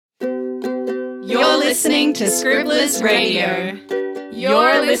You're listening to Scribblers Radio.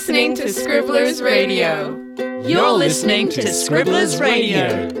 You're listening to Scribblers Radio. You're listening to Scribblers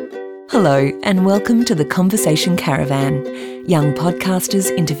Radio. Hello and welcome to the Conversation Caravan, young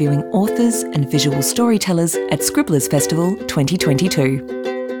podcasters interviewing authors and visual storytellers at Scribblers Festival 2022.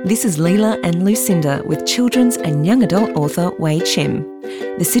 This is Leela and Lucinda with children's and young adult author Wei Chim.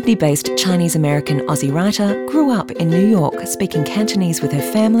 The Sydney-based Chinese-American Aussie writer grew up in New York speaking Cantonese with her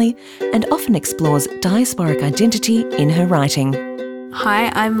family and often explores diasporic identity in her writing. Hi,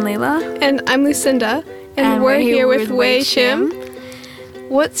 I'm Leela. And I'm Lucinda. And we're here with Wei Chim.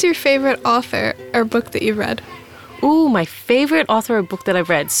 What's your favorite author or book that you've read? Ooh, my favorite author or book that I've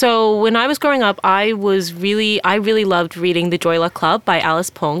read. So when I was growing up, I really loved reading The Joy Luck Club by Alice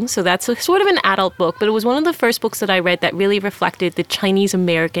Pong. So that's sort of an adult book, but it was one of the first books that I read that really reflected the Chinese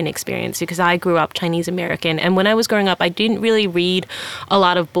American experience because I grew up Chinese American. And when I was growing up, I didn't really read a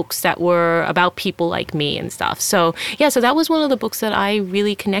lot of books that were about people like me and stuff. So yeah, so that was one of the books that I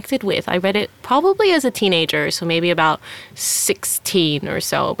really connected with. I read it probably as a teenager, so maybe about 16 or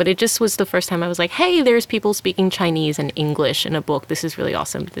so. But it just was the first time I was like, hey, there's people speaking Chinese and English in a book. This is really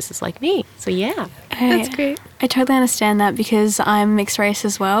awesome. This is like me. So yeah. That's great. I totally understand that because I'm mixed race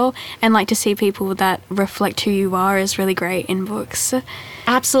as well, and like to see people that reflect who you are is really great in books.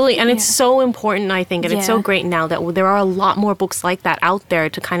 Absolutely. And it's so important, I think, and it's so great now that there are a lot more books like that out there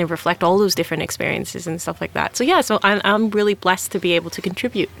to kind of reflect all those different experiences and stuff like that. So yeah, so I'm really blessed to be able to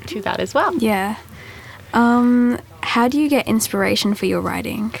contribute to that as well. Yeah. How do you get inspiration for your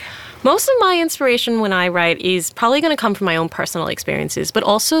writing? Most of my inspiration when I write is probably going to come from my own personal experiences, but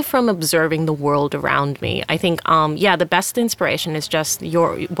also from observing the world around me. I think, the best inspiration is just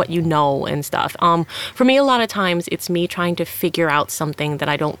what you know and stuff. For me, a lot of times, it's me trying to figure out something that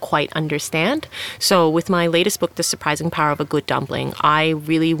I don't quite understand. So with my latest book, The Surprising Power of a Good Dumpling, I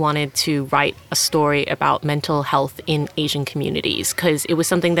really wanted to write a story about mental health in Asian communities because it was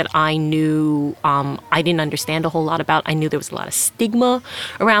something that I knew I didn't understand a whole lot about. I knew there was a lot of stigma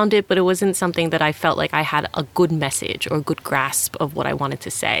around it, but it wasn't something that I felt like I had a good message or a good grasp of what I wanted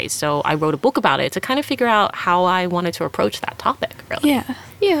to say. So I wrote a book about it to kind of figure out how I wanted to approach that topic, really.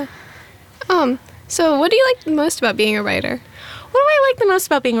 Yeah. So what do you like the most about being a writer? What do I like the most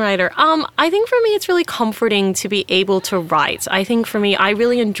about being a writer? I think for me, it's really comforting to be able to write. I think for me, I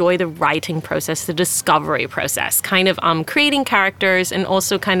really enjoy the writing process, the discovery process, kind of creating characters and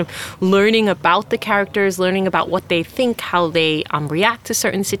also kind of learning about the characters, learning about what they think, how they react to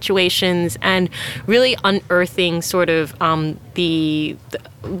certain situations, and really unearthing sort of the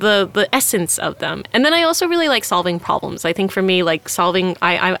essence of them. And then I also really like solving problems. I think for me, like solving,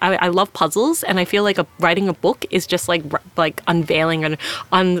 I love puzzles, and I feel like writing a book is just like unveiling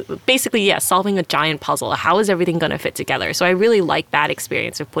and basically, solving a giant puzzle. How is everything going to fit together? So I really like that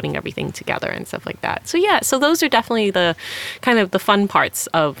experience of putting everything together and stuff like that. So yeah, so those are definitely the kind of the fun parts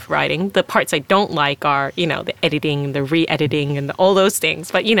of writing. The parts I don't like are, the editing, the re-editing, and all those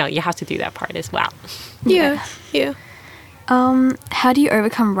things. But, you have to do that part as well. Yeah. How do you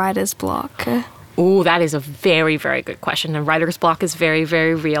overcome writer's block? Oh, that is a very, very good question. And writer's block is very,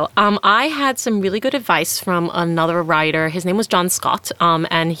 very real. I had some really good advice from another writer. His name was John Scott.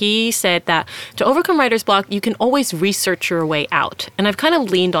 And he said that to overcome writer's block, you can always research your way out. And I've kind of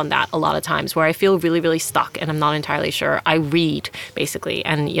leaned on that a lot of times where I feel really, really stuck and I'm not entirely sure. I read, basically.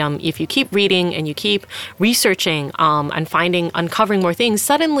 And if you keep reading and you keep researching and uncovering more things,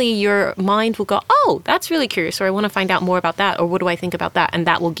 suddenly your mind will go, oh, that's really curious, or I want to find out more about that, or what do I think about that? And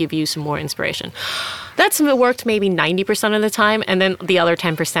that will give you some more inspiration. That's worked maybe 90% of the time. And then the other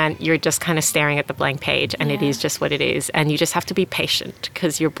 10%, you're just kind of staring at the blank page and it is just what it is. And you just have to be patient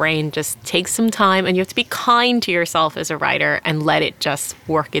because your brain just takes some time and you have to be kind to yourself as a writer and let it just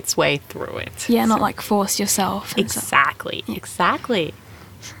work its way through it. Yeah, not like force yourself. Exactly.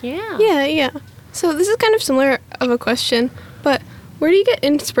 Yeah. Yeah. So this is kind of similar of a question, but where do you get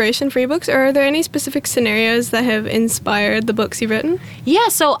inspiration for your books, or are there any specific scenarios that have inspired the books you've written? Yeah,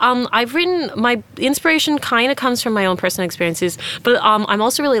 so I've written, my inspiration kind of comes from my own personal experiences, but I'm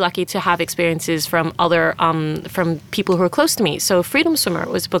also really lucky to have experiences from from people who are close to me. So Freedom Swimmer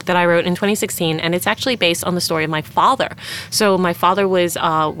was a book that I wrote in 2016, and it's actually based on the story of my father. So my father was,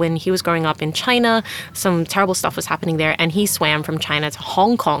 when he was growing up in China, some terrible stuff was happening there, and he swam from China to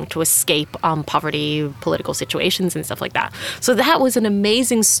Hong Kong to escape poverty, political situations, and stuff like that. So that was was an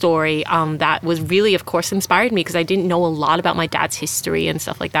amazing story that was really, of course, inspired me because I didn't know a lot about my dad's history and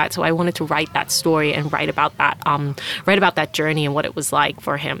stuff like that. So I wanted to write that story and write about that journey and what it was like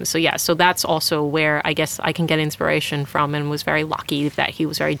for him. So yeah, so that's also where I guess I can get inspiration from, and was very lucky that he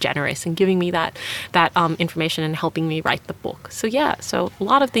was very generous in giving me that information and helping me write the book. So yeah, so a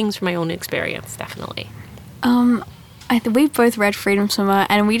lot of things from my own experience, definitely. We've both read Freedom Swimmer,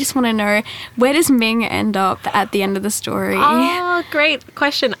 and we just want to know, where does Ming end up at the end of the story? Oh, great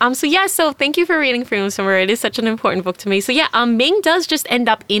question. So thank you for reading Freedom Swimmer. It is such an important book to me. So yeah, Ming does just end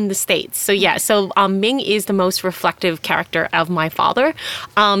up in the States. So yeah, Ming is the most reflective character of my father.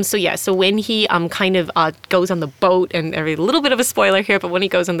 So when he kind of goes on the boat, and a little bit of a spoiler here, but when he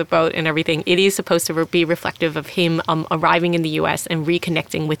goes on the boat and everything, it is supposed to be reflective of him arriving in the U.S. and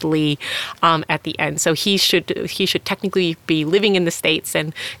reconnecting with Lee at the end. So he should technically be living in the States,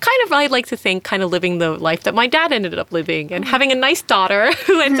 and kind of, I like to think, kind of living the life that my dad ended up living, and having a nice daughter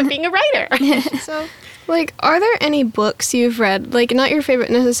who ends up being a writer. So, are there any books you've read, not your favorite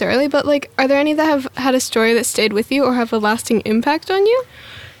necessarily, but are there any that have had a story that stayed with you or have a lasting impact on you?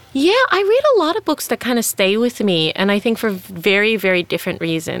 Yeah, I read a lot of books that kind of stay with me, and I think for very, very different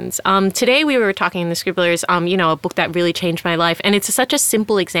reasons. Today we were talking in the Scribblers, a book that really changed my life, and it's such a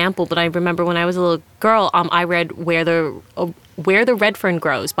simple example, but I remember when I was a little girl, I read Where the Red Fern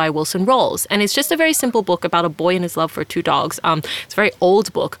Grows by Wilson Rolls. And it's just a very simple book about a boy and his love for two dogs. It's a very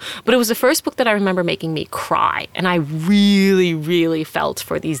old book, but it was the first book that I remember making me cry. And I really, really felt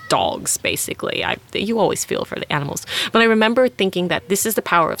for these dogs, basically. You always feel for the animals. But I remember thinking that this is the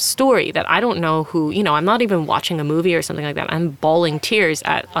power of story, that I don't know who, I'm not even watching a movie or something like that. I'm bawling tears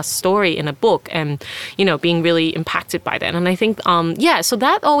at a story in a book and, being really impacted by that. And I think, so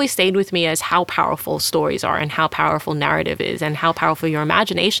that always stayed with me as how powerful stories are and how powerful narrative is, and how powerful your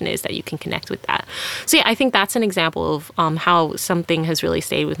imagination is that you can connect with that. So yeah, I think that's an example of how something has really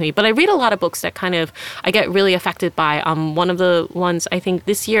stayed with me. But I read a lot of books that kind of I get really affected by. One of the ones I think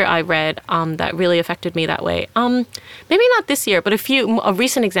this year I read that really affected me that way. Maybe not this year, but a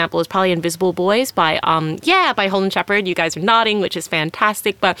recent example is probably Invisible Boys by Holden Shepherd. You guys are nodding, which is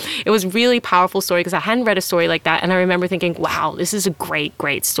fantastic. But it was really powerful story because I hadn't read a story like that, and I remember thinking, wow, this is a great,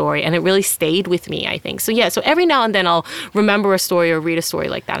 great story, and it really stayed with me, I think. So yeah, so every now and then I'll remember a story or read a story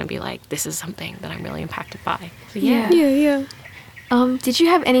like that and be like, this is something that I'm really impacted by. So Yeah. Did you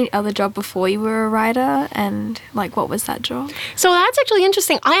have any other job before you were a writer, and what was that job? So that's actually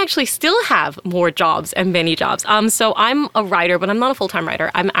interesting. I actually still have more jobs and many jobs. So I'm a writer, but I'm not a full-time writer.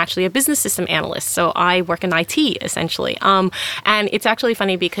 I'm actually a business system analyst. So I work in IT essentially. And it's actually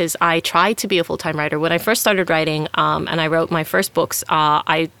funny because I tried to be a full-time writer. When I first started writing and I wrote my first books,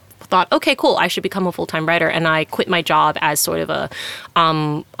 I thought, okay, cool, I should become a full-time writer. And I quit my job as sort of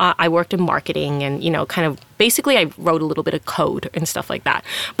I worked in marketing and, kind of basically I wrote a little bit of code and stuff like that.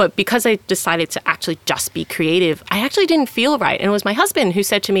 But because I decided to actually just be creative, I actually didn't feel right. And it was my husband who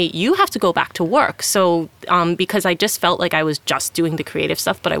said to me, you have to go back to work. So because I just felt like I was just doing the creative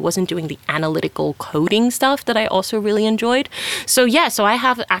stuff, but I wasn't doing the analytical coding stuff that I also really enjoyed. So yeah, so I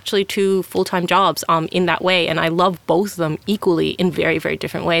have actually 2 full-time jobs in that way. And I love both of them equally in very, very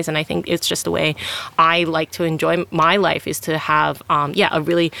different ways. And I think it's just the way I like to enjoy my life, is to have, a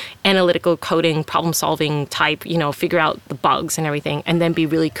really analytical coding, problem-solving type, figure out the bugs and everything, and then be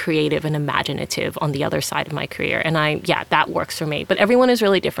really creative and imaginative on the other side of my career. And that works for me. But everyone is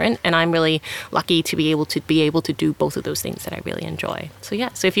really different, and I'm really lucky to be able to do both of those things that I really enjoy. So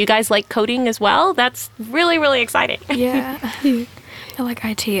yeah, so if you guys like coding as well, that's really, really exciting. Yeah. I like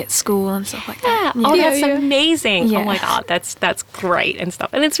IT at school and stuff like that. Yeah. Oh, that's amazing. Yeah. Oh my God, that's great and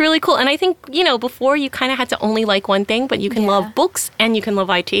stuff. And it's really cool. And I think, before you kind of had to only like one thing, but you can love books and you can love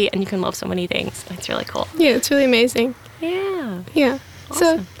IT and you can love so many things. It's really cool. Yeah, it's really amazing. Yeah. Yeah.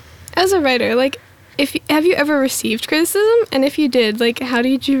 Awesome. So, as a writer, have you ever received criticism? And if you did, how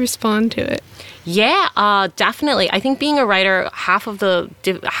did you respond to it? Yeah, definitely. I think being a writer, half of the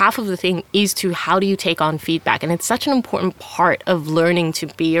thing is to how do you take on feedback, and it's such an important part of learning to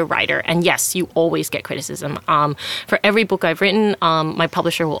be a writer. And yes, you always get criticism. For every book I've written, my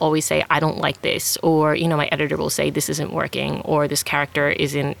publisher will always say, "I don't like this," or my editor will say, "This isn't working," or "This character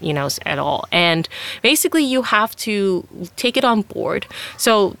isn't at all." And basically, you have to take it on board.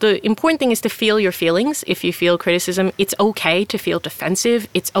 So the important thing is to feel your feelings. If you feel criticism, it's okay to feel defensive.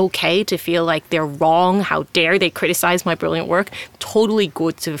 It's okay to feel like they're wrong. How dare they criticize my brilliant work? Totally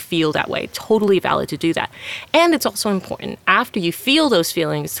good to feel that way. Totally valid to do that. And it's also important after you feel those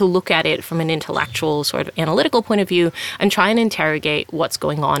feelings to look at it from an intellectual sort of analytical point of view and try and interrogate what's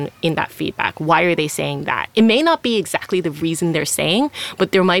going on in that feedback. Why are they saying that? It may not be exactly the reason they're saying,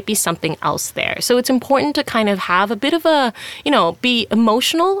 but there might be something else there. So it's important to kind of have a bit of a, be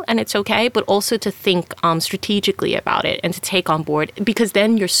emotional, and it's okay, but also to think strategically about it and to take on board, because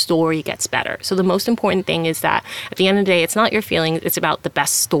then your story gets better. So the most important thing is that at the end of the day, it's not your feelings, it's about the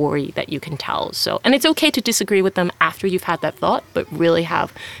best story that you can tell. So, and it's okay to disagree with them after you've had that thought, but really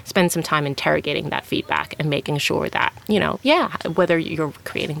spend some time interrogating that feedback and making sure that, whether you're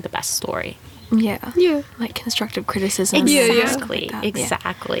creating the best story. Yeah. Yeah. Like constructive criticism. Exactly. Like that.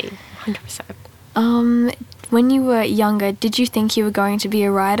 Exactly. 100%. When you were younger, did you think you were going to be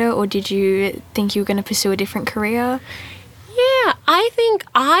a writer, or did you think you were going to pursue a different career? Yeah,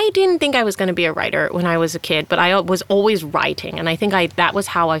 I didn't think I was going to be a writer when I was a kid, but I was always writing, and I think that was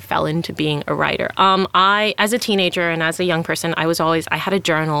how I fell into being a writer. As a teenager and as a young person, I had a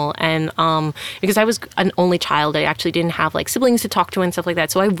journal, and because I was an only child, I actually didn't have like siblings to talk to and stuff like that,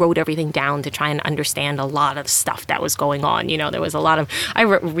 so I wrote everything down to try and understand a lot of stuff that was going on. There was a lot of, I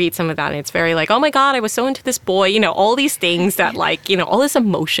read some of that, and it's very like, oh my God, I was so into this boy, all these things that all this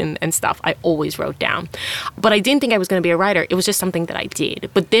emotion and stuff I always wrote down. But I didn't think I was going to be a writer. It was just something that I did.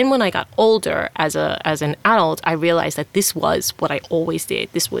 But then when I got older as an adult, I realized that this was what I always did.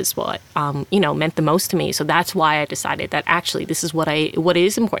 This was what meant the most to me. So that's why I decided that actually this is what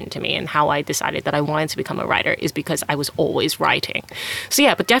is important to me, and how I decided that I wanted to become a writer is because I was always writing. So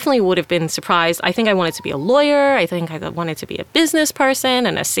yeah, but definitely would have been surprised. I think I wanted to be a lawyer. I think I wanted to be a business person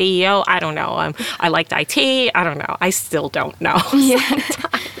and a CEO. I don't know. I liked IT. I don't know. I still don't know. Yeah.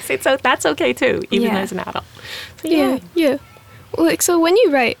 So that's okay too, even as an adult. So, Yeah. Like, so when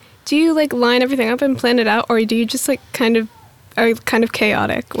you write, do you like line everything up and plan it out, or do you just like kind of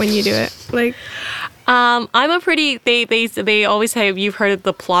chaotic when you do it? Like, I'm a pretty, they always say, you've heard of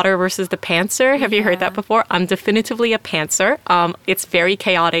the plotter versus the pantser. Have you heard that before? I'm definitively a pantser. It's very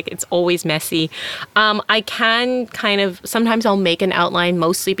chaotic. It's always messy. I can sometimes I'll make an outline,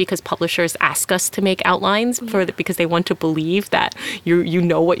 mostly because publishers ask us to make outlines because they want to believe that you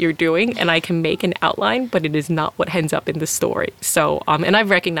know what you're doing, and I can make an outline, but it is not what ends up in the story. So, and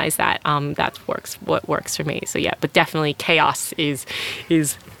I've recognized that, what works for me. So yeah, but definitely chaos is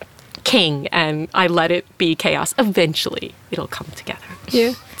king, and I let it be chaos. Eventually it'll come together.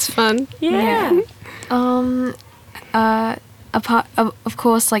 Yeah, it's fun. Yeah. Apart of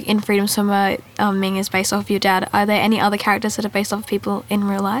course, like in Freedom Swimmer, Ming is based off of your dad. Are there any other characters that are based off of people in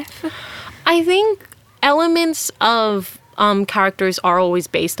real life? I think elements of characters are always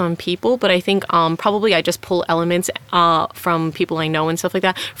based on people, but I think probably I just pull elements from people I know and stuff like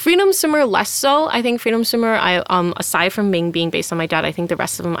that. Freedom Swimmer less so. I think Freedom Swimmer, aside from Ming being based on my dad, I think the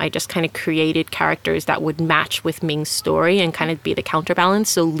rest of them I just kind of created characters that would match with Ming's story and kind of be the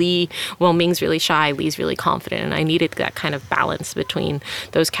counterbalance. So Ming's really shy, Lee's really confident, and I needed that kind of balance between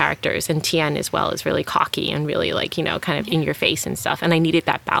those characters. And Tien as well is really cocky and really kind of in your face and stuff, and I needed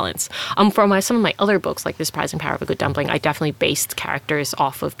that balance. For some of my other books, like The Surprising Power of a Good Dumpling, I definitely based characters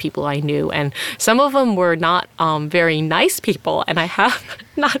off of people I knew, and some of them were not very nice people, and I have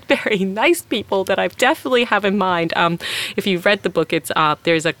not very nice people that I definitely have in mind. If you've read the book, it's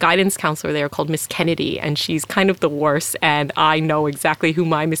there's a guidance counselor there called Miss Kennedy, and she's kind of the worst, and I know exactly who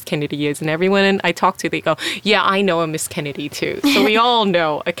my Miss Kennedy is, and everyone I talk to, they go, yeah, I know a Miss Kennedy too. So we all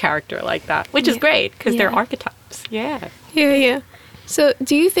know a character like that, which is great because they're archetypes. Yeah. So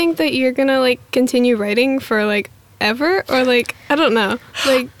do you think that you're gonna continue writing for ever, or I don't know,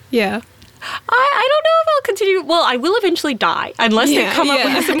 I don't know if I'll continue. Well, I will eventually die unless they come up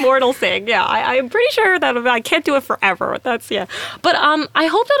with this immortal thing. Yeah, I'm pretty sure that I can't do it forever. But I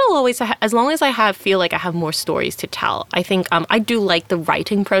hope that I'll always, as long as I feel like I have more stories to tell. I think I do like the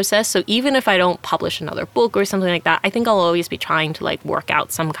writing process. So even if I don't publish another book or something like that, I think I'll always be trying to work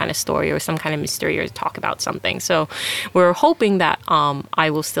out some kind of story or some kind of mystery or talk about something. So we're hoping that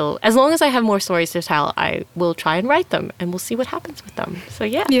I will still, as long as I have more stories to tell, I will try and write them, and we'll see what happens with them. So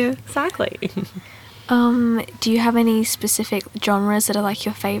yeah, exactly. Do you have any specific genres that are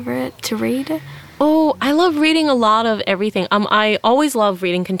your favorite to read? Oh, I love reading a lot of everything. I always love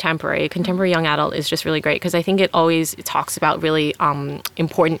reading contemporary. Contemporary young adult is just really great because I think it talks about really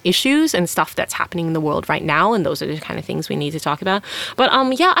important issues and stuff that's happening in the world right now, and those are the kind of things we need to talk about. But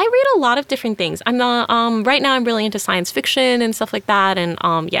yeah, I read a lot of different things. I'm not right now. I'm really into science fiction and stuff like that, and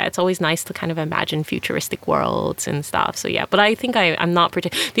yeah, it's always nice to kind of imagine futuristic worlds and stuff. So yeah, but I think I'm not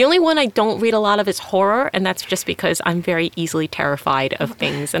the only one I don't read a lot of is horror, and that's just because I'm very easily terrified of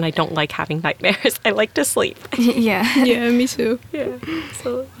things, and I don't like having nightmares. I like to sleep. Yeah. Yeah, me too. Yeah.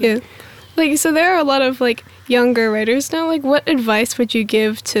 So Yeah. Like, so there are a lot of, like, younger writers now. Like, what advice would you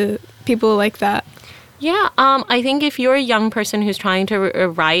give to people like that? yeah, I think if you're a young person who's trying to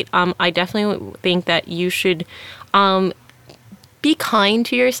write, I definitely think that you should be kind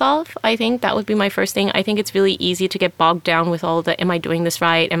to yourself. I think that would be my first thing. I think it's really easy to get bogged down with all the, am I doing this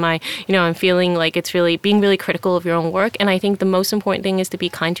right? Am I, I'm feeling like it's really being really critical of your own work. And I think the most important thing is to be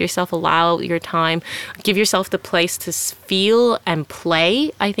kind to yourself, allow your time, give yourself the place to feel and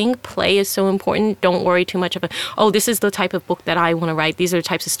play. I think play is so important. Don't worry too much this is the type of book that I want to write. These are the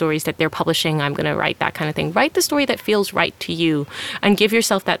types of stories that they're publishing. I'm going to write that kind of thing. Write the story that feels right to you and give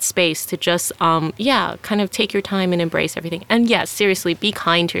yourself that space to just, kind of take your time and embrace everything. And yes, seriously, be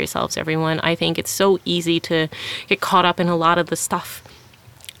kind to yourselves, everyone. I think it's so easy to get caught up in a lot of the stuff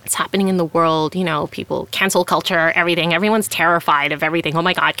that's happening in the world. People, cancel culture, everything. Everyone's terrified of everything. Oh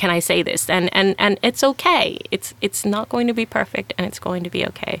my God, can I say this? And it's okay. It's not going to be perfect, and it's going to be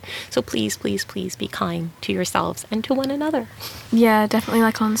okay. So please, please, please be kind to yourselves and to one another. Yeah, definitely.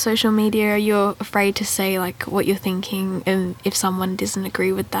 Like on social media, you're afraid to say like what you're thinking, and if someone doesn't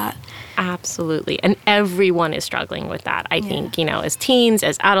agree with that. Absolutely. And everyone is struggling with that. I think, as teens,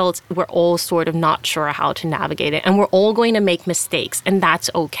 as adults, we're all sort of not sure how to navigate it. And we're all going to make mistakes. And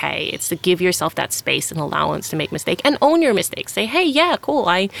that's okay. It's to give yourself that space and allowance to make mistakes and own your mistakes. Say, hey, yeah, cool.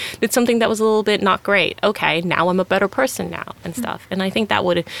 I did something that was a little bit not great. Okay, now I'm a better person now and stuff. And I think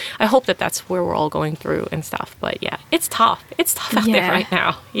I hope that that's where we're all going through and stuff. But yeah, it's tough. It's tough out there right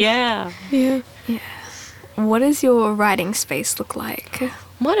now. Yeah. Yeah. Yeah. What does your writing space look like?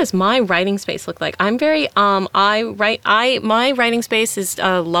 What does my writing space look like? I'm very my writing space is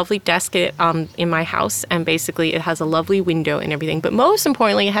a lovely desk in my house, and basically it has a lovely window and everything. But most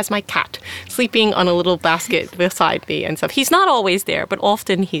importantly, it has my cat sleeping on a little basket beside me and stuff. He's not always there, but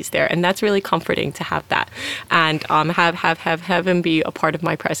often he's there, and that's really comforting to have that and have him be a part of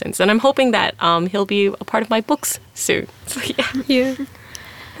my presence. And I'm hoping that he'll be a part of my books soon. So yeah. Yeah.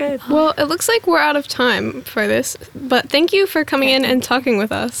 Good. Well, it looks like we're out of time for this, but thank you for coming in and talking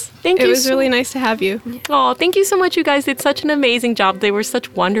with us. Thank you. It was really nice to have you. Oh, thank you so much. You guys did such an amazing job. They were such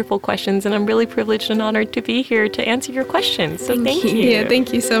wonderful questions, and I'm really privileged and honored to be here to answer your questions. So thank you. Yeah,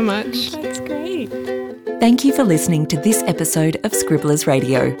 thank you so much. That's great. Thank you for listening to this episode of Scribblers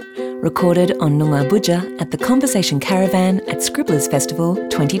Radio, recorded on Noongar Boodja at the Conversation Caravan at Scribblers Festival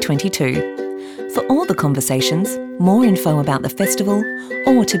 2022. For all the conversations, more info about the festival,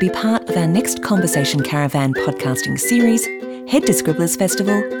 or to be part of our next Conversation Caravan podcasting series, head to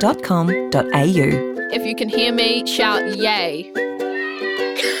scribblersfestival.com.au. If you can hear me, shout yay.